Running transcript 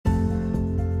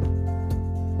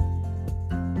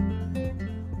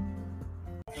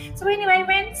So anyway,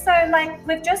 Ren, so like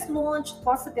we've just launched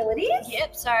BossAbilities.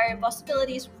 Yep, so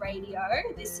BossAbilities Radio.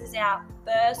 This is our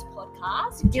first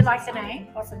podcast. Do you like the name,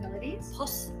 BossAbilities?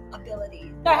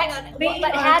 BossAbilities. No, hang on.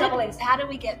 How do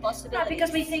we get BossAbilities? No,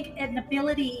 because we think an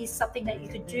ability is something that you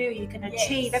could do, you can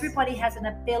achieve. Yes. Everybody has an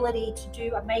ability to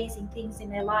do amazing things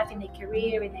in their life, in their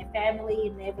career, in their family,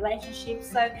 in their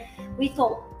relationships. So we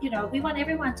thought, we want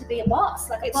everyone to be a boss.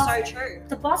 Like it's boss. So true.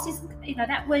 The boss is,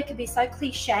 that word can be so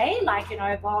cliche, like,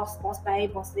 boss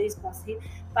babe, boss this, boss here,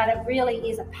 but it really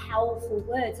is a powerful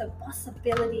word. So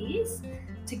BossAbilities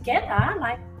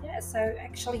together, so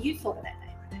actually you thought of that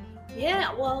name.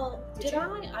 Yeah, well, did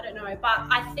I? I don't know, but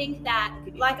I think that,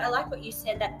 I like what you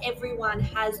said, that everyone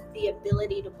has the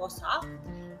ability to boss up,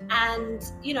 and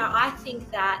I think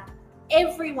that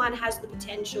everyone has the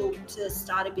potential to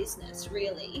start a business,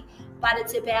 really, but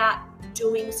it's about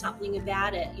doing something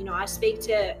about it.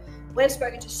 We've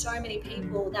spoken to so many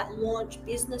people that launch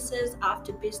businesses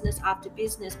after business after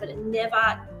business, but it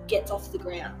never gets off the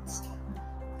ground.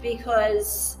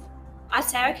 Because I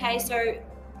say, okay, so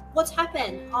what's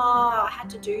happened? Oh, I had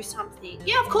to do something.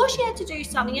 Yeah, of course you had to do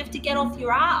something. You have to get off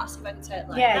your ass, if I can say it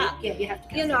like that. Yeah, you have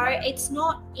to. It's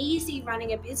not easy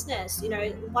running a business.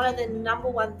 One of the number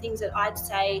one things that I'd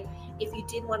say if you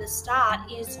did want to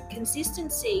start is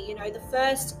consistency. The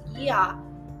first year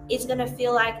is going to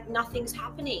feel like nothing's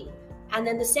happening. And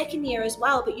then the second year as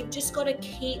well, but you've just got to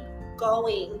keep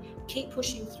going, keep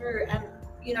pushing through. And,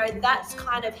 that's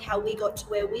kind of how we got to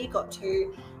where we got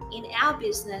to in our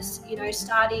business.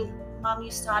 Mum,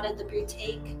 you started the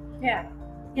boutique,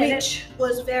 which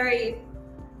was very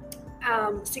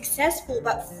successful.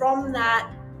 But from that,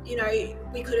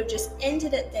 we could have just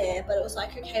ended it there, but it was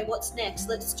like, okay, what's next?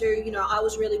 Let's do, I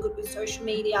was really good with social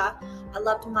media. I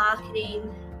loved marketing.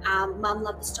 Mum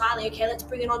loved the styling. Okay, let's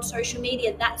bring it on social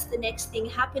media. That's the next thing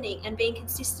happening, and being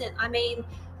consistent. I mean,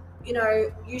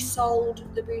 you sold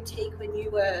the boutique when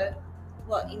you were,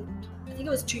 I think it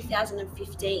was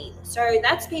 2015. So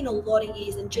that's been a lot of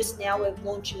years, and just now we're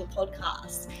launching a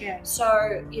podcast. Yeah.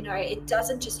 So, it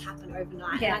doesn't just happen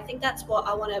overnight. Yeah. And I think that's what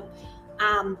I want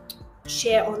to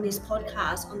share on this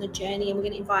podcast, on the journey, and we're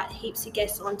going to invite heaps of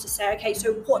guests on to say, okay,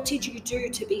 so what did you do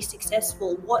to be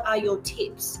successful? What are your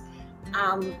tips?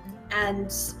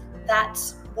 And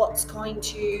that's what's going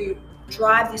to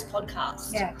drive this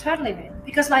podcast. Yeah, totally, man.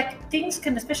 Because things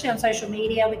can, especially on social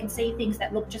media, we can see things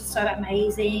that look just so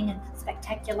amazing and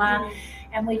spectacular,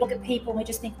 and we look at people and we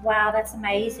just think, wow, that's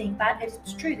amazing. But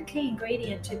it's true, the key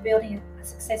ingredient to building a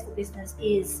successful business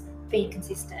is being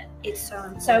consistent. It's so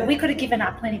important. So we could have given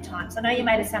up plenty of times. I know you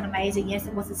made it sound amazing. Yes,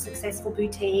 it was a successful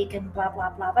boutique and blah blah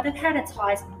blah, but it had its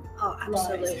highs and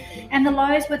absolutely lows. And the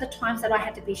lows were the times that I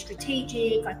had to be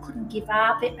strategic. I couldn't give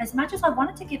up. As much as I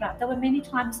wanted to give up, there were many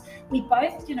times we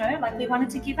both, we wanted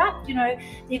to give up. The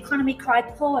economy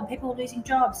cried poor and people were losing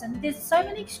jobs, and there's so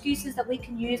many excuses that we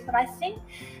can use. But I think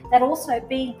that also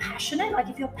being passionate,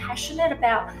 if you're passionate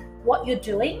about what you're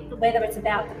doing, whether it's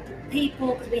about the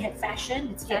people, because we had fashion,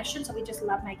 it's fashion, so we just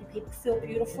love making people feel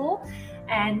beautiful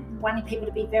and wanting people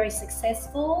to be very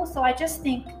successful. So I just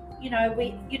think,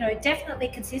 definitely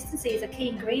consistency is a key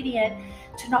ingredient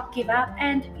to not give up.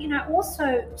 And,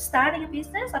 also starting a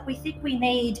business, we think we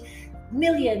need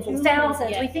millions or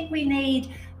thousands. We think we need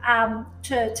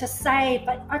to save.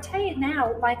 But I tell you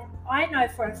now, I know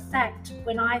for a fact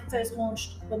when I first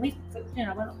launched, launched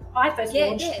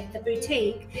the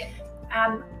boutique,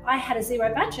 I had a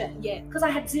zero budget because I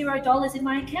had $0 in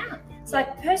my account. So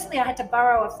personally, I had to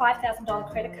borrow a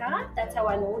 $5,000 credit card. That's how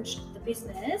I launched the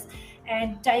business.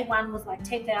 And day one was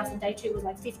 $10,000, day two was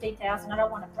 $15,000. I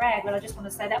don't want to brag, but I just want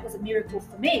to say that was a miracle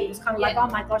for me. It was kind of oh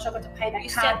my gosh, I got to pay that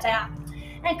card down.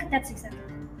 And that's exactly it.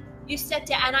 You stepped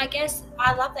out, and I guess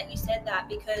I love that you said that,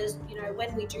 because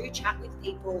when we do chat with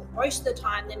people, most of the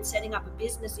time them setting up a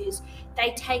business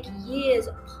they take years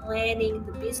planning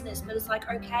the business. But it's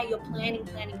okay, you're planning,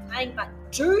 but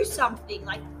do something,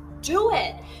 do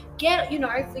it. Get,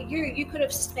 for you could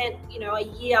have spent, a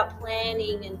year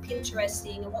planning and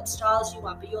Pinteresting and what styles you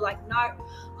want, but you're no,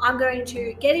 I'm going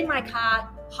to get in my car,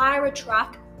 hire a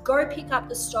truck, go pick up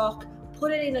the stock,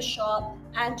 put it in a shop,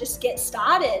 and just get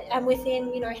started. And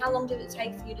within, how long did it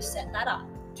take for you to set that up?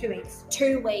 2 weeks.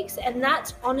 2 weeks. And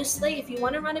that's honestly, if you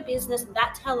want to run a business,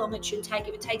 that's how long it should take.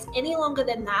 If it takes any longer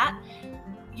than that,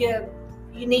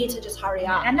 you need to just hurry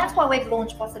up. And that's why we've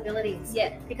launched BossAbilities.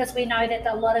 Yeah. Because we know that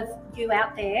a lot of you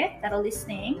out there that are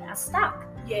listening are stuck.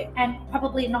 Yeah. And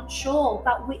probably not sure.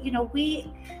 But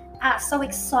we are so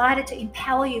excited to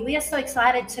empower you. We are so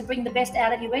excited to bring the best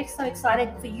out of you. We're so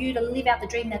excited for you to live out the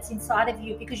dream that's inside of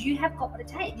you, because you have got what it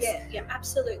takes. Yeah, you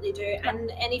absolutely do.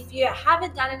 And if you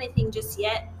haven't done anything just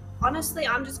yet, honestly,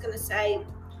 I'm just going to say,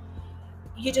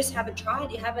 you just haven't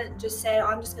tried. You haven't just said,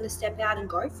 I'm just going to step out and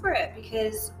go for it,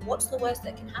 because what's the worst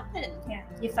that can happen? Yeah,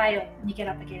 you fail and you get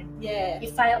up again. Yeah.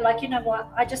 You fail, like, you know what,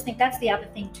 I just think that's the other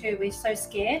thing too. We're so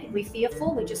scared, we're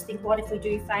fearful, we just think, what if we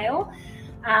do fail?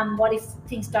 What if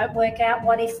things don't work out?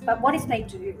 What if they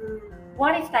do?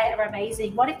 What if they are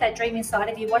amazing? What if that dream inside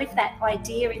of you, what if that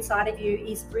idea inside of you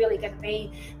is really going to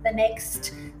be the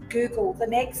next Google, the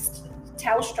next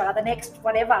Telstra, the next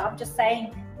whatever? I'm just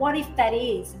saying, what if that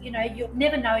is? You know, you'll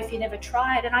never know if you never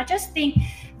tried. And I just think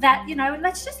that, you know,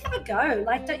 let's just have a go.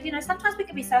 Like, you know, sometimes we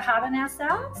can be so hard on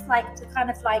ourselves, like to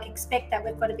kind of like expect that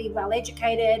we've got to be well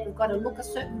educated, we've got to look a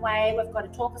certain way, we've got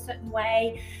to talk a certain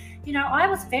way. You know, I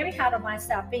was very hard on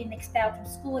myself, being expelled from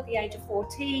school at the age of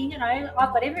 14. You know,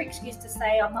 I've got every excuse to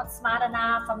say I'm not smart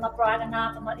enough, I'm not bright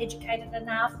enough, I'm not educated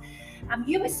enough.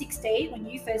 You were 16 when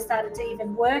you first started to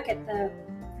even work at the,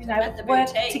 you know, work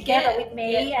together with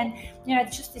me, and, you know,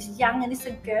 just this young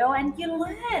innocent girl, and you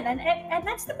learn, and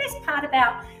that's the best part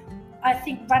about, I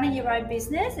think, running your own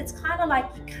business. It's kind of like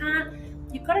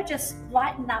you've got to just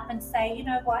lighten up and say, you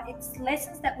know what, it's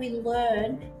lessons that we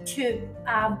learn to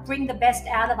bring the best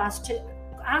out of us, to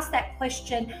ask that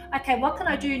question, okay, what can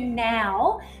I do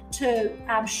now to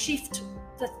shift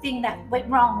the thing that went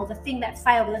wrong, or the thing that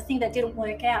failed, or the thing that didn't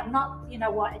work out? Not, you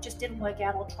know what, it just didn't work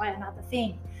out, I'll try another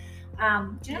thing. Do you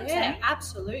know what I'm saying?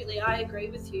 Absolutely. I agree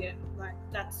with you. Like,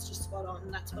 that's just spot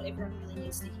on. That's what everyone really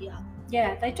needs to hear.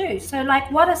 Yeah, they do. So, like,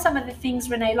 what are some of the things,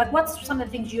 Renee, like, what's some of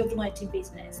the things you've learnt in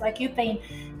business? Like, you've been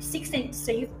 16,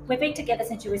 so we've been together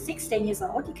since you were 16 years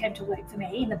old. You came to work for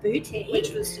me in the boutique.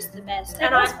 Which was just the best.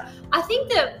 And I think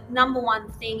the number one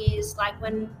thing is, like,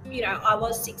 when, you know, I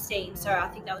was 16, so I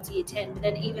think that was year 10, but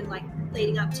then even, like,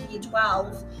 leading up to year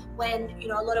 12, when, you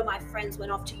know, a lot of my friends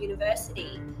went off to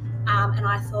university, and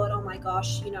I thought, oh my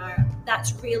gosh, you know,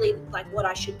 that's really like what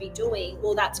I should be doing.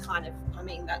 Well, that's kind of, I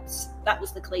mean, that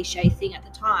was the cliche thing at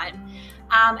the time.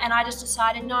 And I just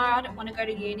decided, no, I don't want to go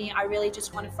to uni. I really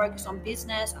just want to focus on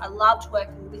business. I loved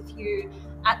working with you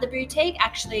at the boutique.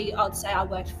 Actually, I would say I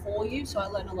worked for you, so I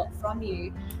learned a lot from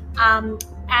you.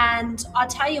 And I'll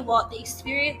tell you what, the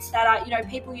experience that you know,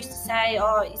 people used to say,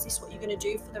 oh, is this what you're going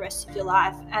to do for the rest of your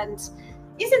life? And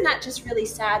isn't that just really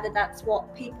sad that that's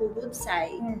what people would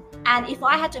say? And if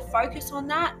I had to focus on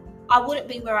that, I wouldn't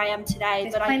be where I am today.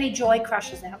 There's plenty of joy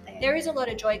crushes out there. There is a lot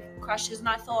of joy crushes, and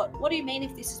I thought, what do you mean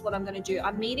if this is what I'm going to do?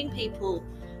 I'm meeting people,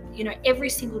 you know, every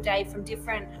single day from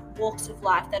different walks of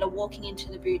life that are walking into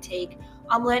the boutique.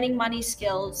 I'm learning money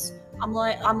skills. I'm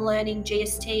learning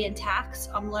GST and tax.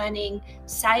 I'm learning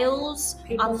sales.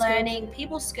 I'm learning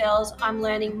people skills. I'm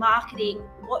learning marketing.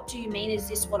 What do you mean? Is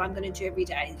this what I'm going to do every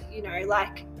day? You know,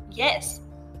 like, yes,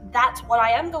 that's what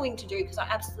I am going to do, because I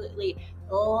absolutely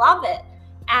love it.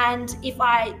 And if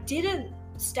I didn't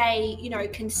stay, you know,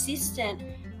 consistent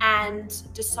and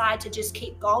decide to just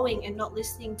keep going and not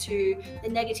listening to the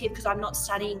negative, because I'm not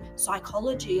studying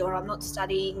psychology, or I'm not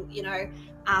studying, you know,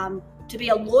 to be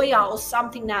a lawyer or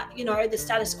something that, you know, the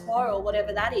status quo or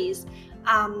whatever that is.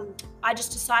 I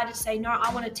just decided to say, no,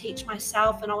 I want to teach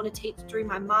myself, and I want to teach through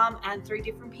my mum and through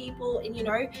different people, and, you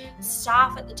know,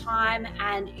 staff at the time,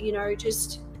 and, you know,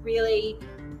 just really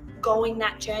going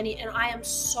that journey. And I am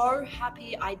so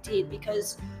happy I did,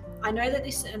 because I know that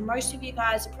this, and most of you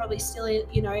guys are probably still,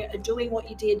 you know, are doing what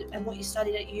you did and what you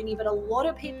studied at uni, but a lot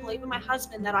of people, even my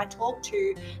husband that I talk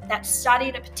to, that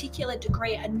studied a particular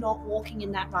degree, are not walking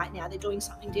in that right now. They're doing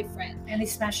something different. And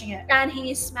he's smashing it. And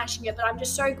he is smashing it. But I'm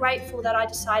just so grateful that I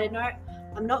decided, no,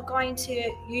 I'm not going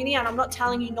to uni, and I'm not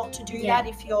telling you not to do that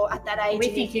if you're at that age. We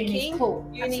think uni is cool.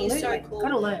 Uni is so cool.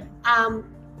 Gotta learn.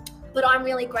 But I'm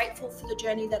really grateful for the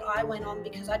journey that I went on,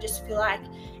 because I just feel like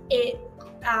it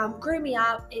grew me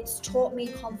up. It's taught me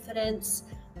confidence.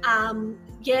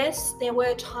 Yes, there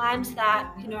were times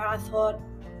that, you know, I thought,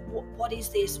 what is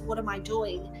this? What am I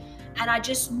doing? And I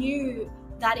just knew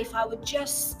that if I would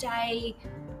just stay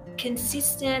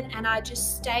consistent, and I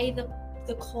just stay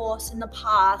the course and the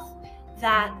path,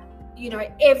 that, you know,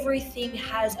 everything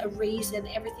has a reason,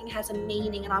 everything has a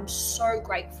meaning, and I'm so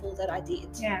grateful that I did.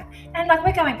 Yeah. And like,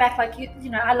 we're going back, like, you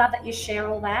know, I love that you share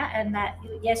all that, and that,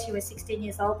 yes, you were 16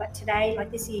 years old, but today,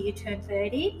 like this year, you turned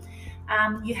 30.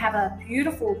 You have a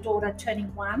beautiful daughter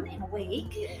turning 1 in a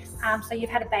week. Yes. So you've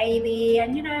had a baby,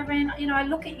 and, you know, Ren, you know, I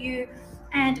look at you,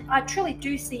 and I truly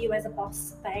do see you as a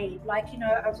boss babe, like, you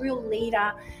know, a real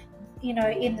leader, you know,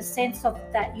 in the sense of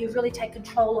that you really take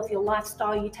control of your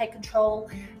lifestyle. You take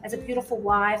control as a beautiful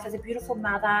wife, as a beautiful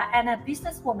mother, and a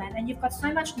businesswoman, and you've got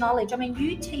so much knowledge. I mean,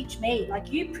 you teach me,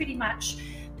 like, you pretty much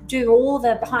do all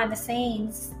the behind the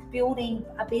scenes building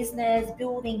a business,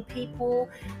 building people,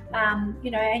 and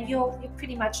you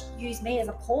pretty much use me as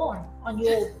a pawn on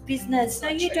your business. No,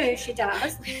 you do. She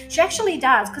does. She actually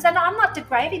does. Because I'm not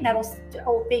degrading that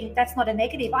or being, that's not a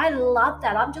negative. I love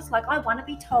that. I'm just like, I want to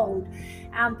be told,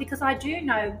 because I do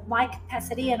know my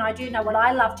capacity and I do know what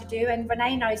I love to do. And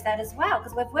Renee knows that as well,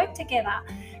 because we've worked together.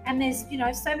 And there's,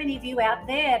 so many of you out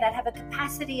there that have a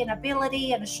capacity and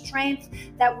ability and a strength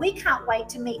that we can't wait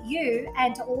to meet you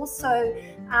and to also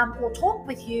or talk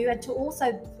with you and to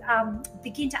also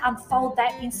begin to unfold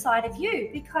that inside of you,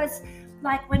 because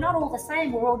like we're not all the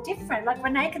same, we're all different. Like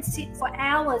Renee can sit for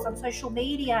hours on social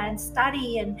media and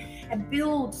study and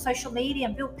build social media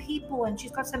and build people, and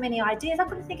she's got so many ideas. I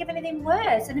couldn't think of anything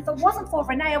worse. And if it wasn't for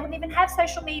Renee, I wouldn't even have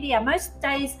social media. Most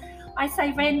days I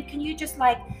say, Ren, can you just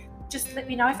let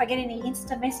me know if I get any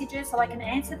Insta messages so I can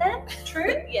answer them?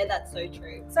 True? Yeah, that's so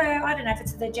true. So I don't know if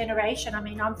it's the generation. I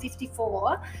mean, I'm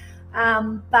 54,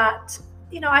 but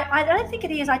I don't think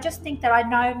it is. I just think that I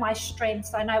know my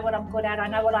strengths. I know what I'm good at. I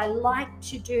know what I like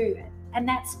to do. And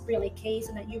that's really key,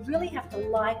 isn't it? You really have to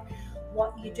like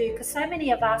what you do, because so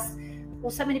many of us,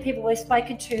 or so many people we've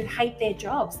spoken to, hate their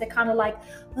jobs. They're kind of like,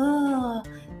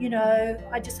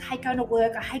 I just hate going to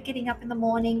work. I hate getting up in the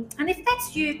morning. And if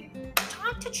that's you,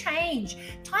 time to change,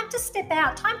 time to step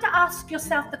out, time to ask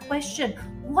yourself the question,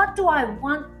 what do I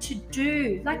want to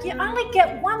do? Like, you only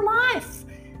get one life.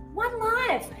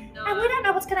 And we don't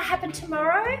know what's going to happen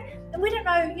tomorrow. And we don't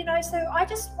know, so I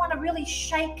just want to really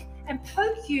shake and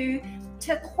poke you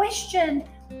to question,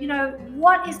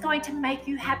 what is going to make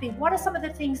you happy? What are some of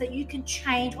the things that you can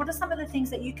change? What are some of the things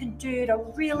that you can do to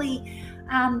really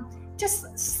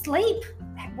just sleep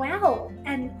well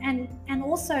and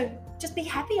also just be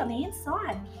happy on the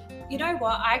inside? You know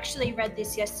what? I actually read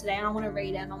this yesterday and I want to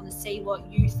read it and I want to see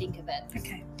what you think of it.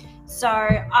 Okay. So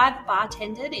I've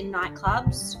bartended in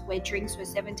nightclubs where drinks were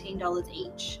 $17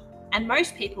 each, and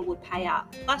most people would pay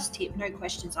up, plus tip, no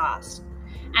questions asked,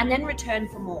 and then return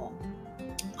for more.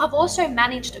 I've also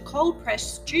managed a cold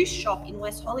pressed juice shop in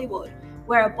West Hollywood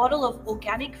where a bottle of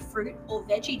organic fruit or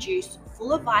veggie juice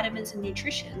full of vitamins and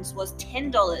nutritions was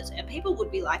 $10, and people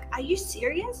would be like, are you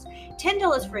serious?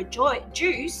 $10 for a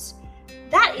juice?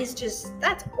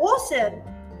 That's awesome.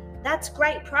 That's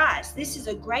great price. This is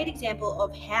a great example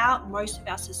of how most of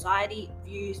our society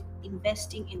views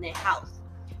investing in their health.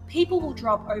 People will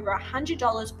drop over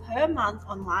 $100 per month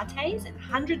on lattes and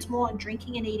hundreds more on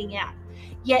drinking and eating out,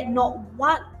 yet not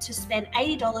want to spend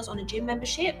 $80 on a gym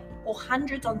membership or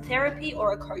hundreds on therapy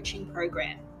or a coaching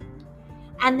program.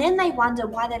 And then they wonder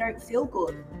why they don't feel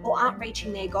good or aren't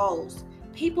reaching their goals.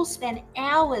 People spend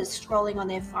hours scrolling on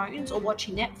their phones or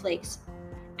watching Netflix,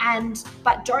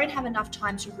 but don't have enough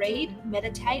time to read,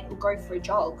 meditate, or go for a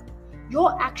jog.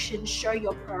 Your actions show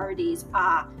your priorities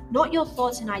are, not your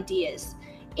thoughts and ideas.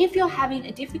 If you're having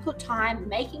a difficult time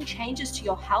making changes to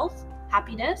your health,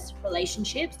 happiness,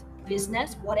 relationships,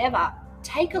 business, whatever,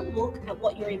 take a look at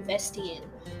what you're investing in.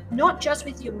 Not just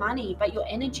with your money, but your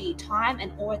energy, time,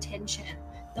 and or attention.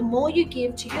 The more you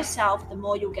give to yourself, the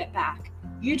more you'll get back.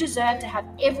 You deserve to have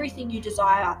everything you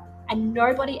desire, and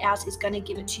nobody else is going to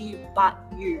give it to you but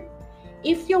you.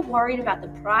 If you're worried about the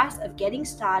price of getting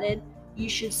started, you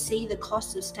should see the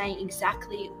cost of staying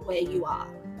exactly where you are.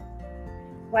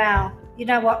 Wow. You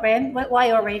know what, Ren, while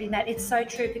you're reading that, it's so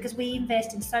true, because we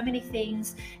invest in so many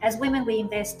things. As women, we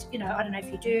invest, I don't know if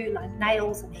you do, like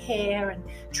nails and hair and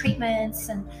treatments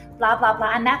and blah, blah,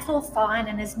 blah. And that's all fine.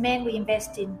 And as men, we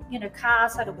invest in,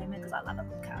 cars. So do women, because I love a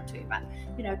good car too.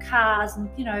 But, cars and,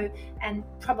 and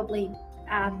probably...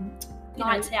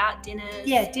 nights out, dinners.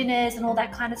 Yeah, dinners and all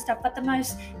that kind of stuff. But the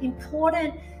most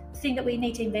important thing that we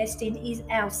need to invest in is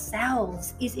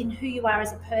ourselves, is in who you are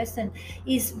as a person,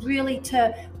 is really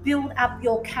to build up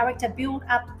your character, build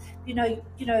up,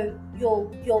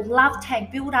 your love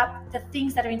tank, build up the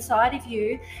things that are inside of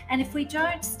you. And if we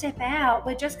don't step out,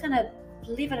 we're just going to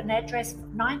live at an address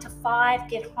 9 to 5,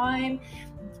 get home,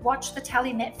 watch the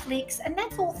telly, Netflix, and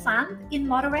that's all fun in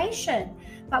moderation.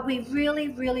 But we really,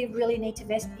 really, really need to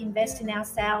invest in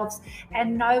ourselves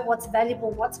and know what's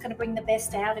valuable, what's going to bring the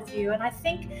best out of you. And I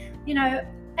think,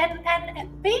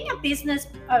 and being a business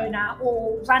owner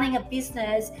or running a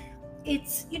business,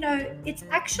 it's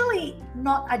actually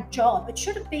not a job. It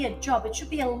shouldn't be a job. It should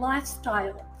be a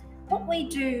lifestyle. What we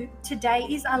do today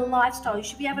is a lifestyle. You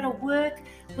should be able to work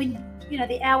when,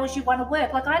 the hours you want to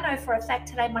work. Like I know for a fact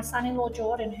today, my son-in-law,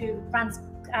 Jordan, who runs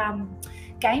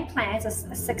game plans,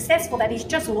 are successful, that he's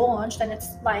just launched, and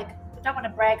it's like, I don't want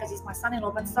to brag because he's my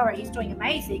son-in-law, but sorry, he's doing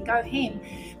amazing, go him.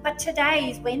 But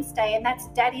today is Wednesday, and that's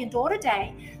Daddy and Daughter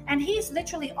Day, and he's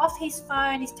literally off his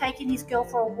phone. He's taking his girl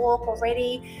for a walk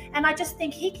already. And I just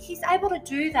think he's able to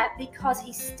do that because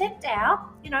he stepped out.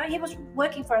 He was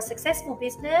working for a successful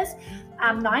business,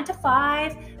 9 to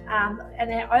 5, and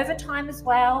then overtime as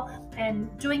well, and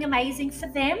doing amazing for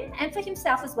them and for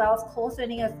himself as well, of course,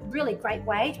 earning a really great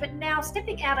wage. But now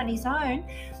stepping out on his own,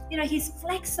 he's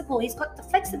flexible. He's got the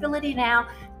flexibility now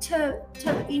to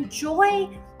enjoy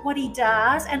what he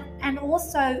does, and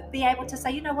also be able to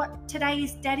say, you know what, today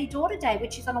is daddy-daughter day,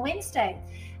 which is on a Wednesday.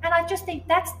 And I just think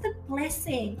that's the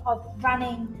blessing of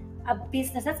running a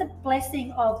business. That's a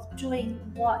blessing of doing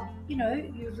what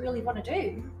you really want to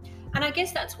do. And I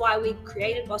guess that's why we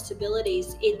created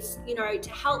BossAbilities. It's to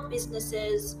help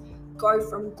businesses go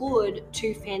from good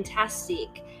to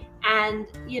fantastic. And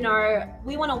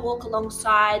we want to walk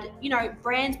alongside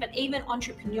brands, but even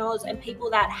entrepreneurs and people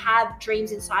that have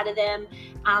dreams inside of them,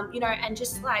 and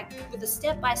just like with a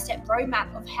step-by-step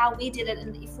roadmap of how we did it.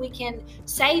 And if we can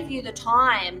save you the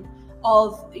time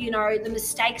of the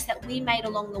mistakes that we made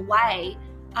along the way,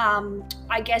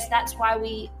 I guess that's why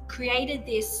we created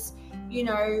this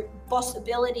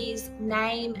BossAbilities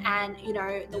name, and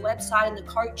the website and the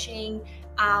coaching,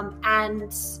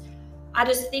 and I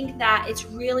just think that it's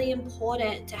really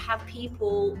important to have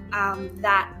people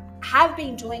that have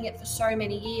been doing it for so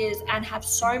many years and have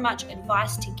so much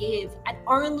advice to give and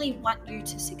only want you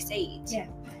to succeed. Yeah.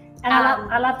 And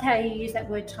I loved how you use that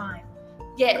word time.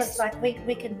 Yes. Because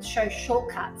we can show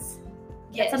shortcuts.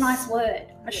 Yes. That's a nice word,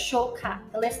 a shortcut.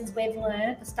 The lessons we've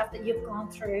learned, the stuff that you've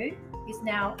gone through is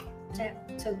now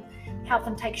to help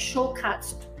them take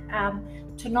shortcuts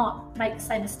to not make the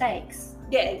same mistakes.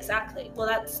 Yeah, exactly. Well,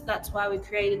 that's why we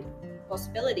created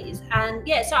BossAbilities. And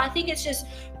yeah, so I think it's just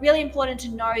really important to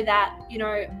know that,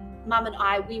 Mum and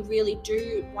I, we really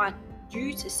do want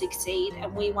you to succeed,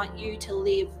 and we want you to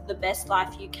live the best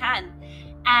life you can.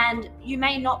 And you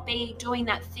may not be doing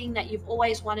that thing that you've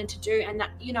always wanted to do. And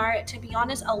that, to be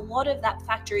honest, a lot of that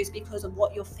factor is because of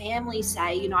what your family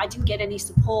say. I didn't get any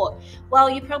support. Well,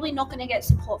 you're probably not going to get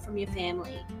support from your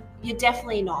family. You're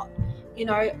definitely not.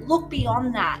 Look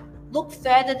beyond that. Look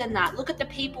further than that. Look at the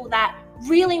people that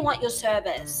really want your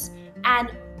service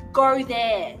and go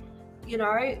there,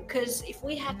 because if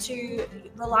we had to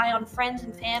rely on friends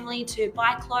and family to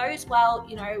buy clothes, well,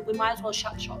 we might as well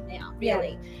shut shop now,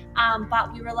 really. Yeah.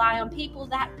 But we rely on people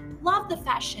that love the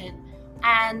fashion,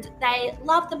 and they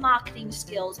love the marketing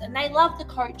skills, and they love the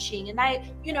coaching, and they,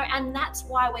 and that's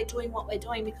why we're doing what we're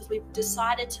doing, because we've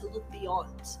decided to look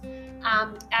beyond.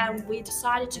 And we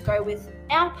decided to go with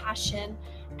our passion,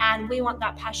 and we want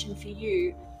that passion for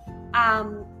you.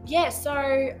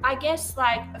 So I guess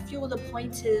like a few of the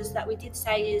pointers that we did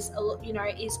say is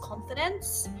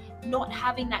confidence, not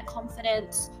having that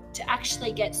confidence to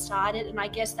actually get started. And I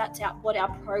guess that's what our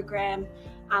program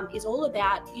is all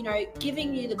about,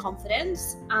 giving you the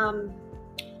confidence,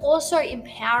 also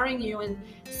empowering you and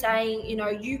saying,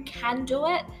 you can do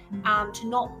it, to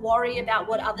not worry about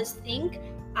what others think,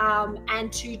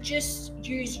 and to just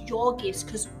use your gifts,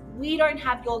 because we don't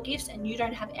have your gifts and you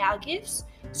don't have our gifts.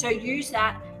 So use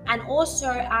that. And also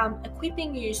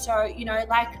equipping you. So,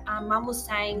 like Mum was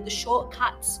saying, the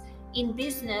shortcuts in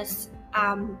business,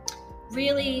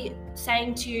 really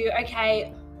saying to you,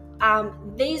 okay,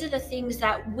 these are the things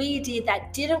that we did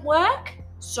that didn't work.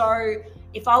 So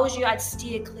if I was you, I'd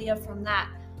steer clear from that.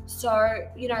 So,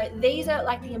 these are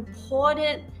like the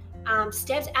important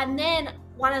steps. And then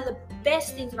one of the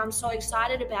best things that I'm so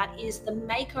excited about is the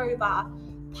makeover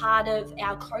part of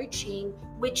our coaching,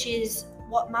 which is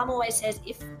what Mum always says: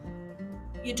 if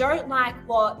they don't like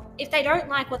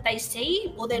what they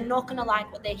see, well, they're not going to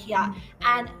like what they hear.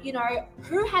 And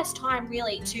who has time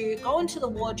really to go into the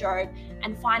wardrobe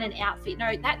and find an outfit?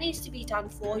 No, that needs to be done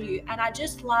for you. And I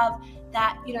just love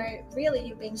that, really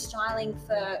you've been styling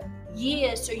for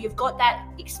years, so you've got that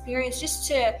experience just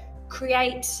to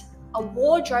create a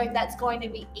wardrobe that's going to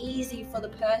be easy for the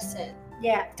person.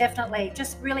 Yeah, definitely.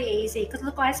 Just really easy. Because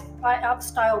look, I've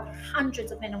styled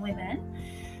hundreds of men and women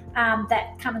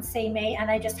that come and see me, and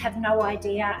they just have no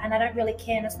idea, and they don't really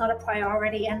care, and it's not a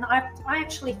priority. And I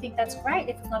actually think that's great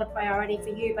if it's not a priority for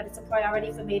you, but it's a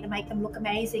priority for me to make them look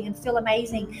amazing and feel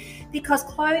amazing. Because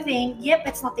clothing,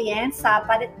 it's not the answer,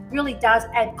 but it really does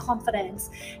add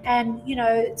confidence. And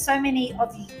so many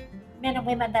of you men and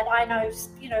women that I know,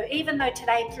 even though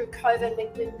today through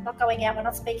COVID, we're not going out, we're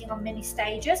not speaking on many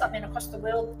stages. I mean, across the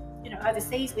world,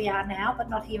 overseas we are now, but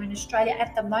not here in Australia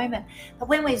at the moment. But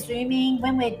when we're Zooming,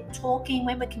 when we're talking,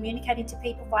 when we're communicating to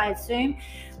people via Zoom,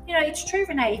 it's true,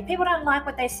 Renee. If people don't like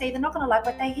what they see, they're not going to like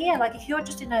what they hear. Like if you're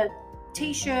just in a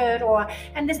t-shirt,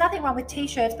 and there's nothing wrong with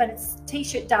t-shirts, but it's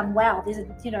t-shirt done well. There's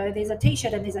a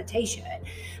t-shirt and there's a t-shirt,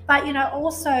 but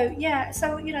also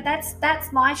so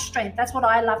that's my strength. That's what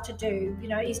I love to do,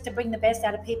 is to bring the best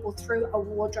out of people through a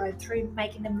wardrobe, through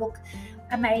making them look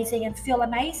amazing and feel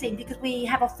amazing, because we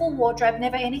have a full wardrobe,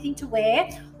 never anything to wear,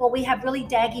 or we have really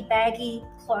baggy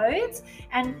clothes,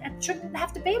 and it shouldn't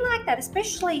have to be like that.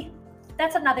 Especially,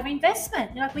 that's another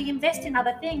investment. We invest in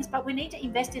other things, but we need to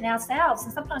invest in ourselves.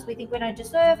 And sometimes we think we don't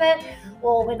deserve it,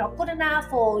 or we're not good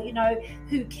enough, or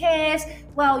who cares?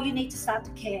 Well, you need to start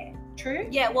to care. True?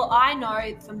 Yeah, well, I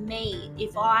know for me,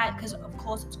 because of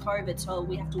course it's COVID, so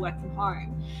we have to work from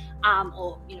home,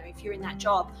 or if you're in that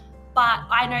job, but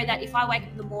I know that if I wake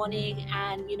up in the morning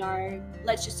and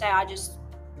let's just say I just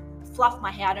fluff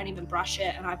my hair, I don't even brush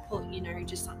it, and I put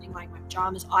just something like my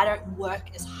pajamas, I don't work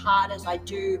as hard as I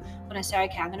do when I say,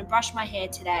 okay, I'm going to brush my hair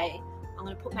today, I'm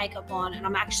going to put makeup on, and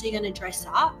I'm actually going to dress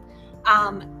up,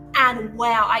 and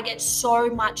wow, I get so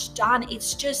much done.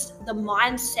 It's just the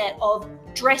mindset of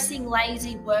dressing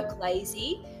lazy, work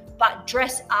lazy, but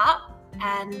dress up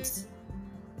and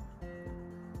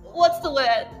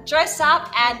dress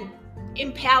up and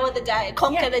empower the day,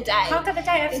 conquer the day. Conquer the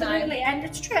day, absolutely. And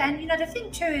it's true. And the thing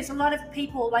too is, a lot of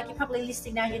people, like, you're probably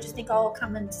listening now, you just think, oh, I'll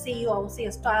come and see you, or I'll see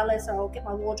a stylist, or I'll get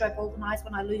my wardrobe organized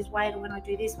when I lose weight, or when I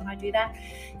do this, when I do that.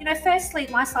 Firstly,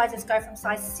 my sizes go from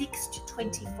size 6 to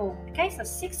 24. Okay, so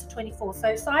 6 to 24.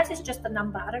 So size is just a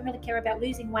number. I don't really care about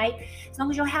losing weight. As long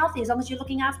as you're healthy, as long as you're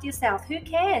looking after yourself, who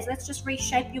cares? Let's just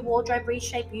reshape your wardrobe,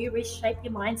 reshape you, reshape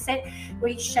your mindset,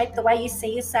 reshape the way you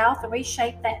see yourself, and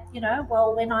reshape that,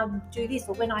 when I do this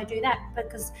or when I do that,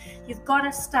 because you've got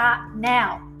to start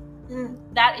now.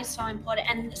 That is so important.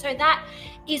 And so that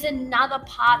is another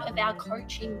part of our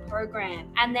coaching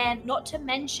program. And then, not to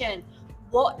mention,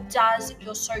 what does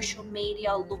your social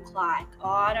media look like? Oh,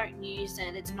 I don't use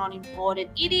it, it's not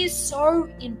important. It is so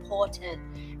important.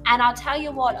 And I'll tell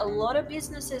you what, a lot of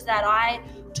businesses that I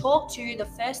talk to, the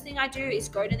first thing I do is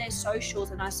go to their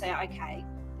socials and I say, okay,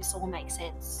 this all makes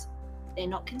sense. They're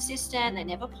not consistent, they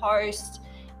never post,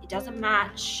 it doesn't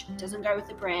match, it doesn't go with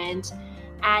the brand.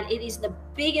 And it is the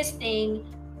biggest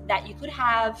thing that you could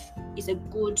have, is a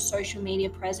good social media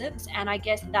presence. And I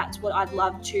guess that's what I'd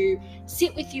love to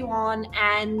sit with you on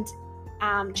and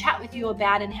chat with you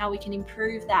about, and how we can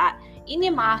improve that in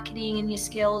your marketing and your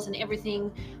skills and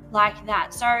everything like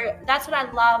that. So that's what I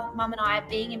love, Mum and I,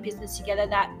 being in business together,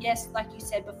 that yes, like you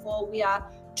said before, we are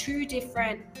two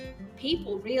different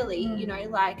people, really.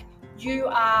 Like, you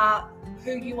are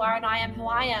who you are and I am who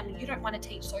I am. You don't want to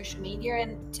teach social media,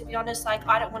 and to be honest, like,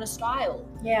 I don't want to style.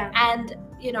 And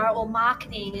or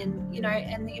marketing, and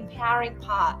and the empowering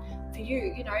part for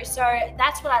you. So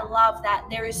that's what I love,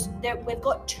 that we've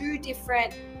got two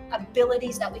different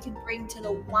abilities that we can bring to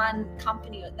the one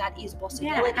company that is BossAbilities.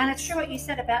 Yeah, and it's true what you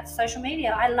said about social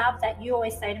media. I love that you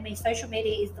always say to me, social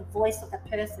media is the voice of the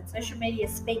person. Social media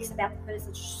speaks about the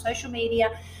person. Social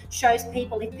media shows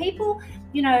people. If people,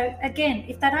 again,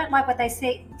 if they don't like what they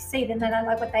see, then they don't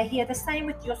like what they hear. The same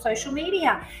with your social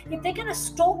media. If they're going to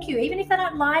stalk you, even if they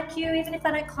don't like you, even if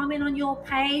they don't comment on your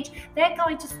page, they're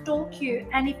going to stalk you.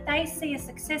 And if they see a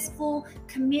successful,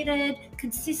 committed,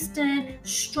 consistent,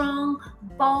 strong,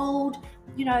 bold,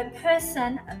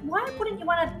 person, why wouldn't you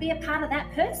want to be a part of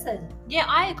that person? Yeah,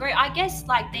 I agree. I guess,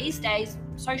 like, these days,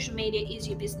 social media is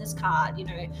your business card.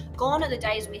 Gone are the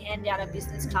days we hand out our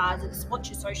business cards. It's what's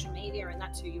your social media, and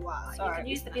that's who you are. So you can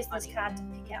use the business card to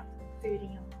pick out food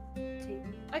in your TV.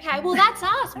 Okay, well, that's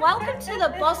us. Welcome to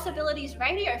the BossAbilities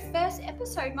Radio first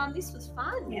episode, Mum. This was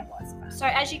fun. Yeah, it was fun. So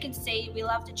as you can see, we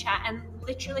love to chat, and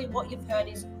literally what you've heard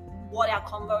is what our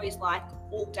convo is like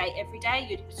all day, every day.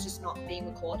 It's just not being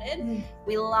recorded.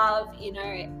 We love,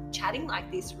 chatting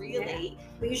like this, really. Yeah.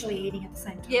 We're usually eating at the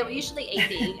same time. Yeah, we're usually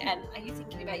eating. And are you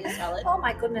thinking about your salad? Oh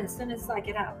my goodness, as soon as I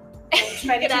get up,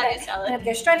 get out of your salad. I'm going to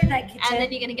go straight into that kitchen. And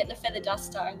then you're going to get the feather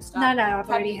duster and stuff. No, I've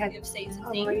already had. You've seen some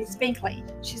things. It's been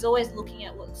cleaned. She's always looking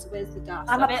at where's the dust.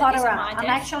 I'm a potterer. I'm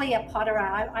actually a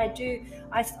potterer.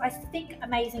 I think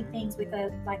amazing things with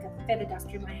a feather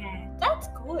duster in my hand. That's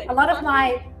good. A lot of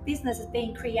my business is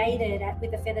being created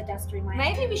with a feather duster in my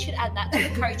hand. Maybe we should add that to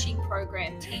the coaching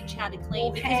program. Teach how to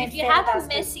clean. Because if you have a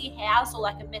messy house or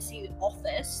like a messy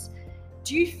office,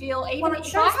 do you feel even it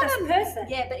shows this person?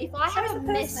 Yeah, but if I have a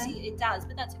messy, it does,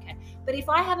 but that's okay. But if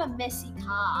I have a messy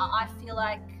car, I feel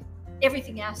like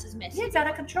everything else is messy. Yeah, it's out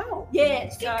of control. Yeah,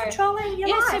 so controlling your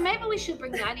life. So maybe we should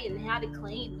bring that in, how to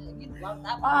clean. You'd love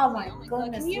that one. Oh my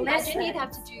goodness! Can you imagine you'd have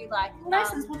to do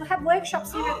lessons? We'll have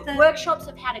workshops here at the workshops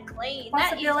of how to clean.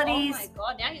 BossAbilities. Oh my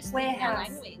god! Now you're speaking our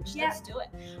language. Yep. Let's do it.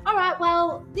 All right.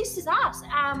 Well, this is us.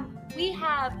 We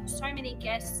have so many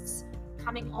guests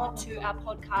coming on to our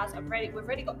podcast. We've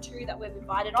already got 2 that we've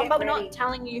invited on, Get but we're ready. not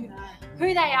telling you No.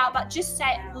 who they are. But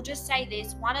we'll just say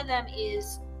this: one of them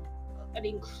is an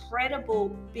incredible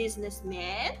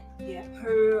businessman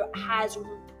who has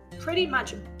pretty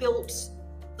much built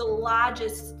the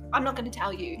largest. I'm not going to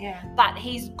tell you, but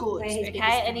he's good,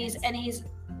 okay? And his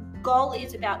goal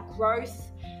is about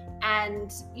growth,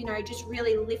 and you know, just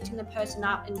really lifting the person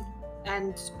up.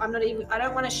 And I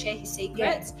don't want to share his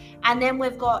secrets. And then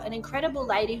we've got an incredible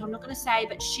lady who I'm not going to say,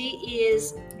 but she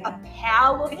is a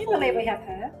powerful. Can you believe we have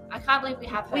her? I can't believe we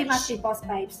have her. We must be boss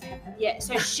babes to have her. Yeah,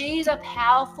 so she's a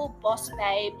powerful boss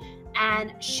babe,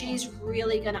 and she's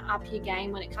really going to up your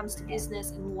game when it comes to business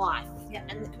and life.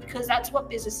 And because that's what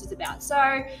business is about.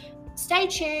 So stay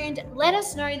tuned. Let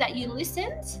us know that you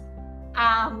listened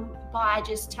by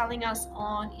just telling us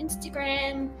on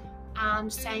Instagram,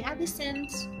 saying I listened.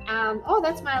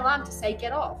 That's my alarm to say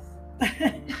get off.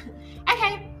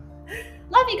 Okay.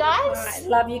 Love you guys. All right,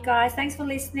 love you guys. Thanks for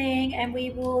listening, and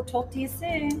we will talk to you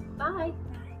soon. Bye.